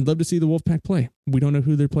 I'd love to see the Wolfpack play. We don't know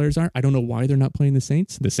who their players are. I don't know why they're not playing the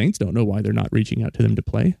Saints. The Saints don't know why they're not reaching out to them to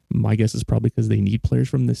play. My guess is probably because they need players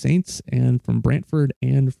from the Saints and from Brantford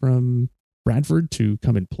and from Bradford to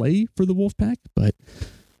come and play for the Wolfpack. But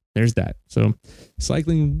there's that. So,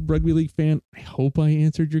 cycling rugby league fan, I hope I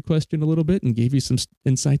answered your question a little bit and gave you some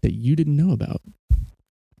insight that you didn't know about.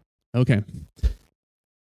 Okay.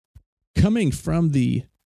 Coming from the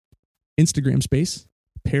Instagram space,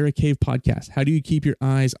 Paracave Podcast. How do you keep your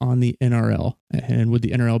eyes on the NRL? And would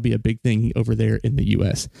the NRL be a big thing over there in the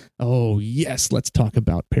US? Oh, yes. Let's talk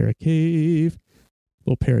about Paracave.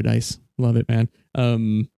 Little paradise. Love it, man.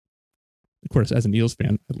 Of course, as an Eels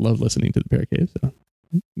fan, I love listening to the Paracave. So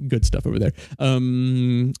good stuff over there.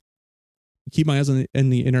 Keep my eyes on the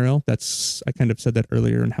NRL. I kind of said that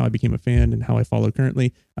earlier, and how I became a fan and how I follow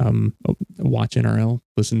currently. Watch NRL.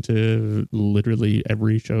 Listen to literally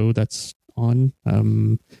every show that's on.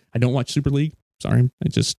 I don't watch Super League. Sorry.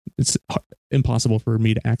 It's impossible for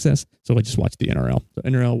me to access. So I just watch the NRL. So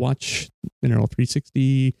NRL watch, NRL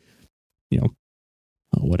 360,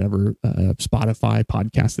 whatever Spotify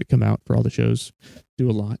podcasts that come out for all the shows do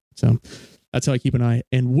a lot. So that's how I keep an eye.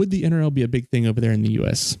 And would the NRL be a big thing over there in the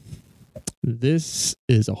US? This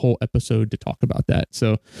is a whole episode to talk about that.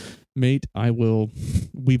 So, mate,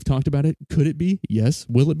 we've talked about it. Could it be? Yes.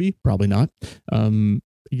 Will it be? Probably not. It's going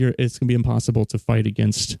to be impossible to fight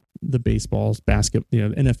against the baseballs, basketball,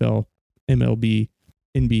 NFL, MLB,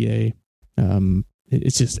 NBA.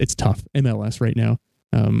 It's tough. MLS right now.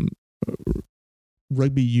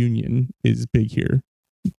 Rugby union is big here.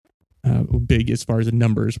 Big as far as the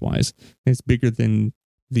numbers wise. It's bigger than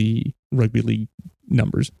the rugby league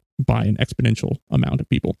numbers by an exponential amount of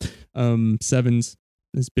people. Sevens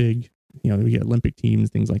is big. We get Olympic teams,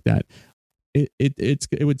 things like that.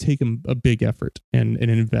 It would take a big effort and an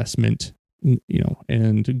investment,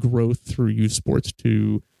 and growth through youth sports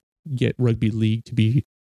to get rugby league to be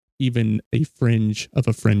even a fringe of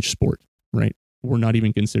a fringe sport, right? We're not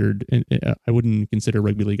even considered, I wouldn't consider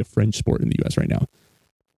rugby league a fringe sport in the US right now.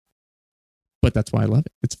 But that's why I love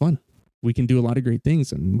it. It's fun. We can do a lot of great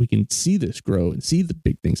things, and we can see this grow and see the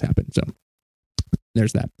big things happen. So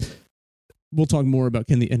there's that. We'll talk more about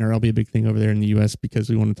can the NRL be a big thing over there in the US,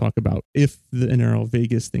 because we want to talk about if the NRL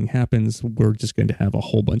Vegas thing happens, we're just going to have a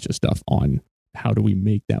whole bunch of stuff on how do we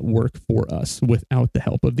make that work for us without the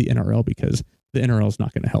help of the NRL, because the NRL is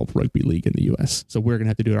not going to help rugby league in the US. So we're going to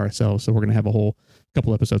have to do it ourselves. So we're going to have a whole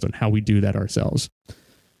couple episodes on how we do that ourselves.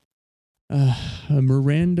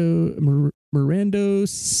 Mirando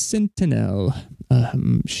Sentinel. I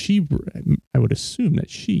would assume that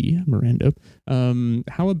Mirando.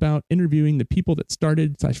 How about interviewing the people that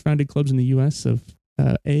started/founded clubs in the US of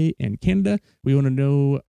A and Canada? We want to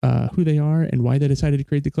know who they are and why they decided to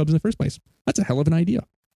create the clubs in the first place. That's a hell of an idea.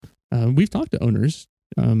 We've talked to owners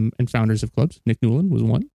and founders of clubs. Nick Newland was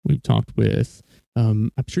one. We've talked with,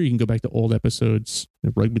 I'm sure you can go back to old episodes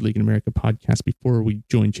of Rugby League in America podcast before we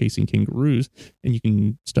joined Chasing Kangaroos, and you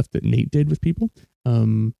can stuff that Nate did with people.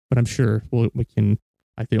 But I'm sure we can.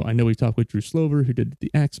 I know we talked with Drew Slover, who did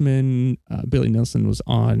the Axemen. Billy Nelson was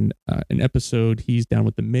on an episode. He's down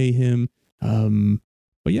with the Mayhem.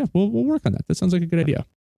 But yeah, we'll work on that. That sounds like a good idea.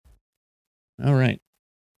 All right.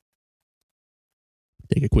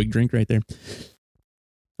 Take a quick drink right there.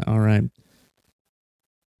 All right.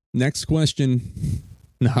 Next question.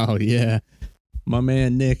 Oh, yeah. My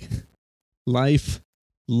man, Nick. Life,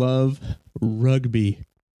 love, rugby.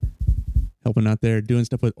 Helping out there, doing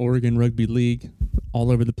stuff with Oregon Rugby League,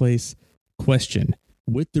 all over the place. Question.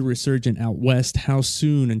 With the resurgent out west, how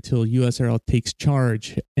soon until USRL takes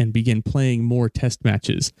charge and begin playing more test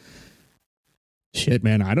matches? Shit,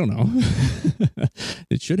 man, I don't know.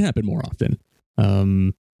 It should happen more often.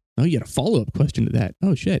 Oh, you got a follow-up question to that.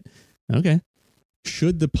 Oh, shit. Okay.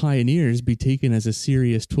 Should the Pioneers be taken as a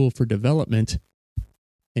serious tool for development?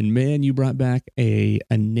 And man, you brought back a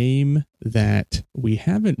name that we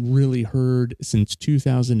haven't really heard since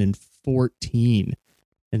 2014.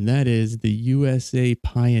 And that is the USA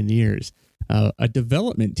Pioneers, a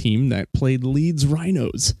development team that played Leeds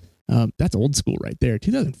Rhinos. That's old school right there.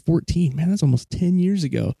 2014, man, that's almost 10 years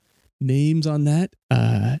ago. Names on that,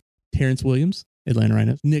 Terrence Williams, Atlanta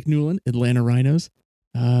Rhinos. Nick Newland, Atlanta Rhinos.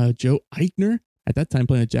 Joe Eichner, at that time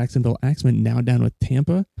playing at Jacksonville Axemen, now down with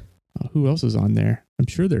Tampa. Who else is on there? I'm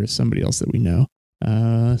sure there is somebody else that we know.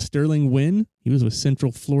 Sterling Wynn, he was with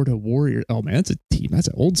Central Florida Warriors. Oh, man, that's a team. That's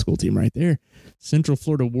an old school team right there. Central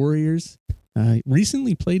Florida Warriors.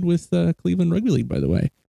 Recently played with Cleveland Rugby League, by the way.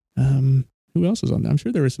 Who else was on there? I'm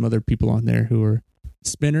sure there were some other people on there who were.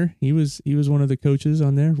 Spinner, he was one of the coaches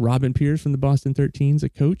on there. Robin Pierce from the Boston 13s, a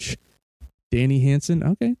coach. Danny Hansen,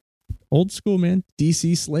 okay. Old school, man.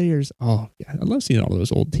 DC Slayers. Oh, yeah, I love seeing all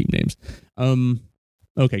those old team names.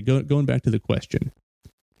 Okay, going back to the question.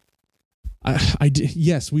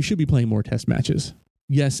 Yes, we should be playing more test matches.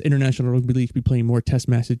 Yes, International Rugby League should be playing more test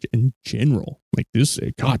matches in general. Like this,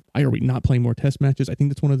 God, why are we not playing more test matches? I think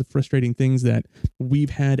that's one of the frustrating things that we've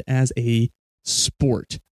had as a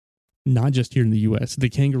sport, not just here in the U.S. The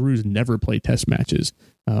Kangaroos never play test matches.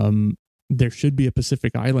 There should be a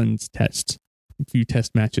Pacific Islands test, a few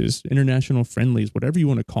test matches, international friendlies, whatever you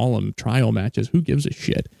want to call them, trial matches. Who gives a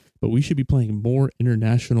shit? But we should be playing more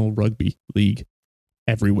international rugby league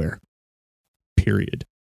everywhere. Period.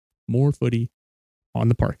 More footy on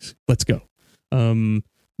the parks. Let's go.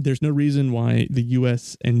 There's no reason why the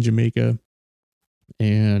U.S. and Jamaica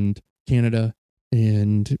and Canada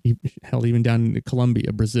and hell, even down in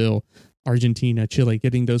Colombia, Brazil, Argentina, Chile,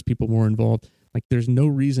 getting those people more involved. Like, there's no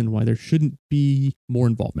reason why there shouldn't be more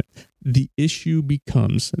involvement. The issue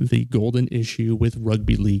becomes the golden issue with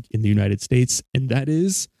rugby league in the United States, and that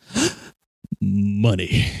is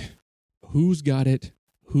money. Who's got it?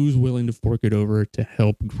 who's willing to fork it over to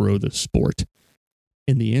help grow the sport?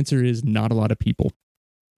 And the answer is not a lot of people.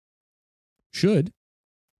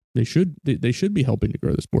 They should be helping to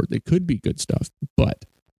grow the sport. They could be good stuff, but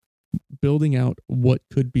building out what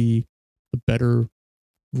could be a better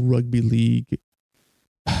rugby league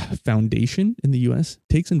foundation in the U.S.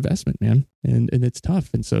 takes investment, man, and it's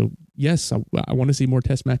tough. And so, yes, I want to see more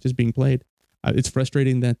test matches being played. It's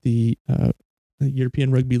frustrating that the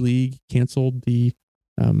European Rugby League canceled the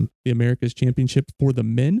Americas Championship for the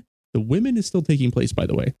men. The women is still taking place, by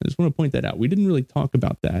the way. I just want to point that out. We didn't really talk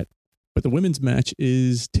about that, but the women's match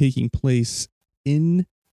is taking place in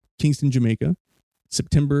Kingston, Jamaica,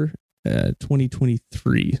 September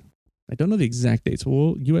 2023. I don't know the exact dates.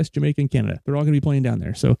 Well, U.S., Jamaica, and Canada. They're all going to be playing down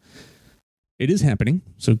there. So it is happening.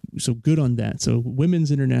 So good on that. So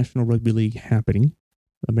Women's International Rugby League happening.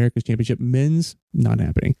 America's Championship. Men's not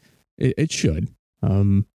happening. It should.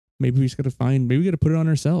 Maybe we just got to maybe we got to put it on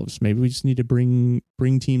ourselves. Maybe we just need to bring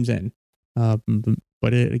teams in.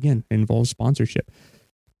 But it, again, involves sponsorship.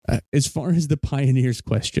 As far as the Pioneers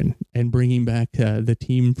question and bringing back the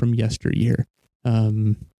team from yesteryear.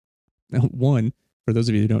 One, for those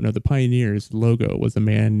of you who don't know, the Pioneers logo was a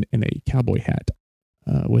man in a cowboy hat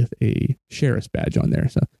with a sheriff's badge on there.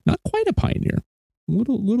 So not quite a pioneer. A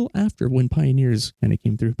little after when Pioneers kind of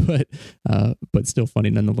came through, but still funny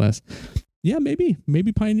nonetheless. Yeah, maybe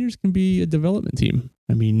Pioneers can be a development team.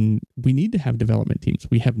 I mean, we need to have development teams.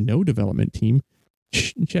 We have no development team.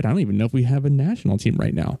 Shit, I don't even know if we have a national team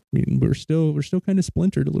right now. I mean, we're still kind of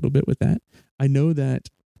splintered a little bit with that. I know that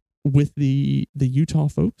with the Utah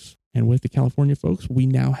folks and with the California folks, we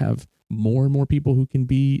now have more and more people who can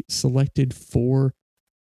be selected for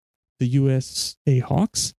the USA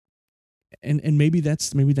Hawks. And maybe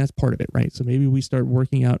that's part of it, right? So maybe we start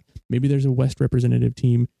working out, maybe there's a West representative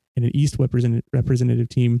team and an East representative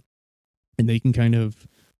team, and they can kind of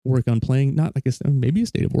work on playing, not like maybe a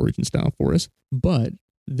state of origin style for us, but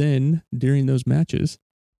then during those matches,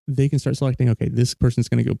 they can start selecting, okay, this person's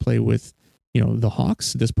going to go play with, the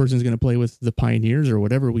Hawks. This person's going to play with the Pioneers or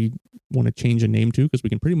whatever we want to change a name to, because we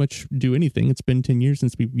can pretty much do anything. It's been 10 years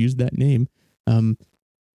since we've used that name.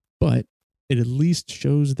 But it at least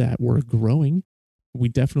shows that we're growing. We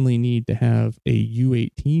definitely need to have a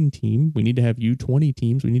U18 team. We need to have U20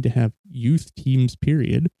 teams. We need to have youth teams,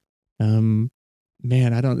 period. Man,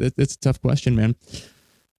 it's a tough question, man.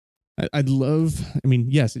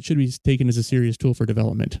 Yes, it should be taken as a serious tool for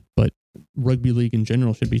development, but rugby league in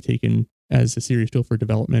general should be taken as a serious tool for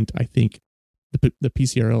development. I think the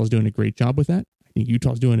PCRL is doing a great job with that. I think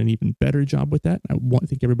Utah's doing an even better job with that. I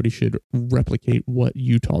think everybody should replicate what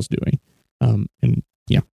Utah's doing. And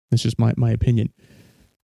yeah, that's just my opinion.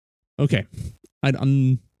 Okay. I've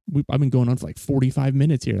been going on for like 45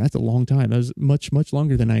 minutes here. That's a long time. That was much, much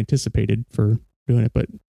longer than I anticipated for doing it, but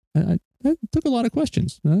I took a lot of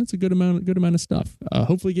questions. That's a good amount of stuff.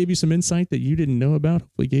 Hopefully gave you some insight that you didn't know about.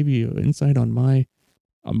 Hopefully gave you insight on my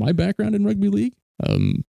background in rugby league.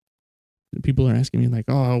 People are asking me like,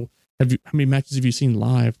 oh, how many matches have you seen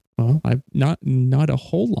live? Well, I've not a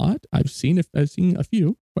whole lot. I've seen a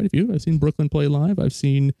few, quite a few. I've seen Brooklyn play live.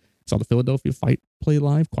 Saw the Philadelphia fight play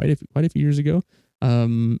live quite a few years ago.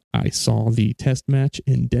 I saw the test match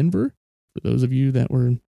in Denver. For those of you that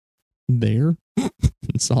were there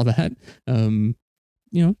and saw that,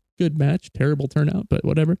 good match, terrible turnout, but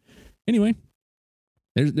whatever. Anyway,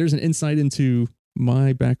 there's an insight into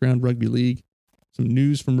my background, rugby league, some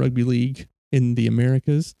news from rugby league in the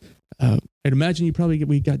Americas. I'd imagine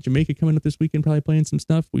we got Jamaica coming up this weekend, probably playing some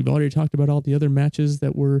stuff. We've already talked about all the other matches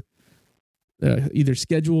that were either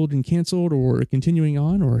scheduled and canceled or continuing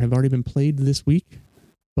on or have already been played this week.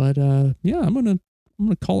 But yeah, I'm gonna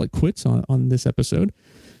call it quits on this episode.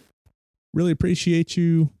 Really appreciate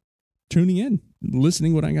you tuning in,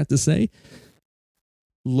 listening what I got to say.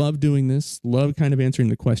 Love doing this. Love kind of answering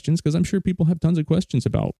the questions, because I'm sure people have tons of questions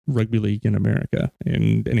about rugby league in America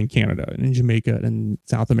and in Canada and in Jamaica and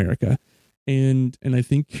South America. And I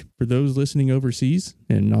think for those listening overseas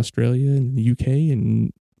in Australia and the UK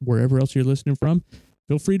and wherever else you're listening from,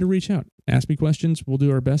 feel free to reach out. Ask me questions. We'll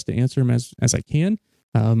do our best to answer them as I can.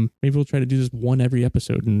 Maybe we'll try to do this one every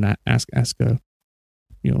episode and not ask the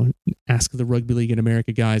Rugby League in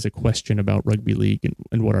America guys a question about rugby league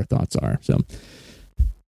and what our thoughts are. So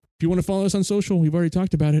if you want to follow us on social, we've already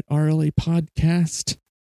talked about it. RLA Podcast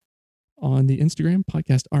on the Instagram,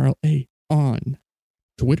 Podcast RLA on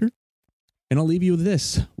Twitter. And I'll leave you with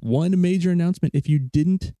this one major announcement. If you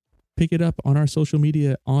didn't pick it up on our social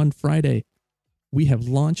media on Friday, we have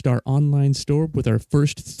launched our online store with our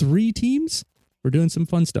first 3 teams. We're doing some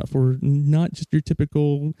fun stuff. We're not just your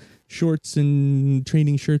typical shorts and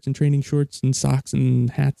training shirts and socks and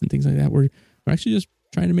hats and things like that. We're actually just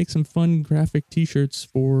trying to make some fun graphic t-shirts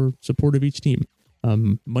for support of each team.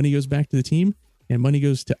 Money goes back to the team and money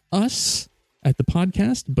goes to us at the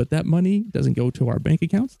podcast, but that money doesn't go to our bank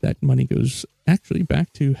accounts. That money goes actually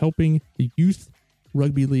back to helping the youth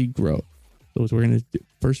rugby league grow. Those we're going to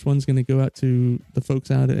first one's going to go out to the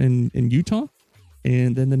folks out in Utah.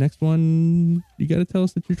 And then the next one, you got to tell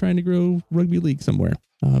us that you're trying to grow rugby league somewhere.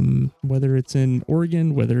 Whether it's in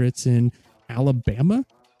Oregon, whether it's in Alabama.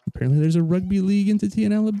 Apparently there's a rugby league entity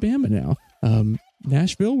in Alabama now.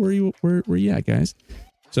 Nashville, where you at, guys?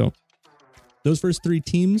 So those first 3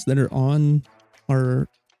 teams that are on our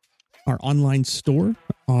online store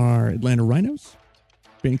are Atlanta Rhinos,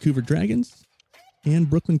 Vancouver Dragons, and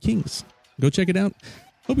Brooklyn Kings. Go check it out.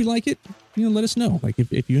 Hope you like it. Let us know. Like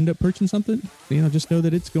if you end up purchasing something, just know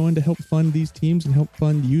that it's going to help fund these teams and help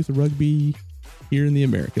fund youth rugby here in the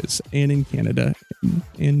Americas and in Canada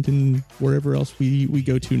and in wherever else we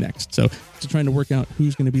go to next. So just trying to work out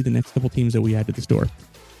who's going to be the next couple teams that we add to the store.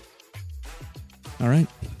 All right.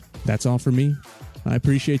 That's all for me. I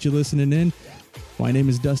appreciate you listening in. My name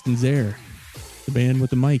is Dustin Zare, the man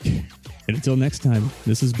with the mic. And until next time,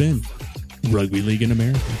 this has been Rugby League in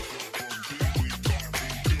America.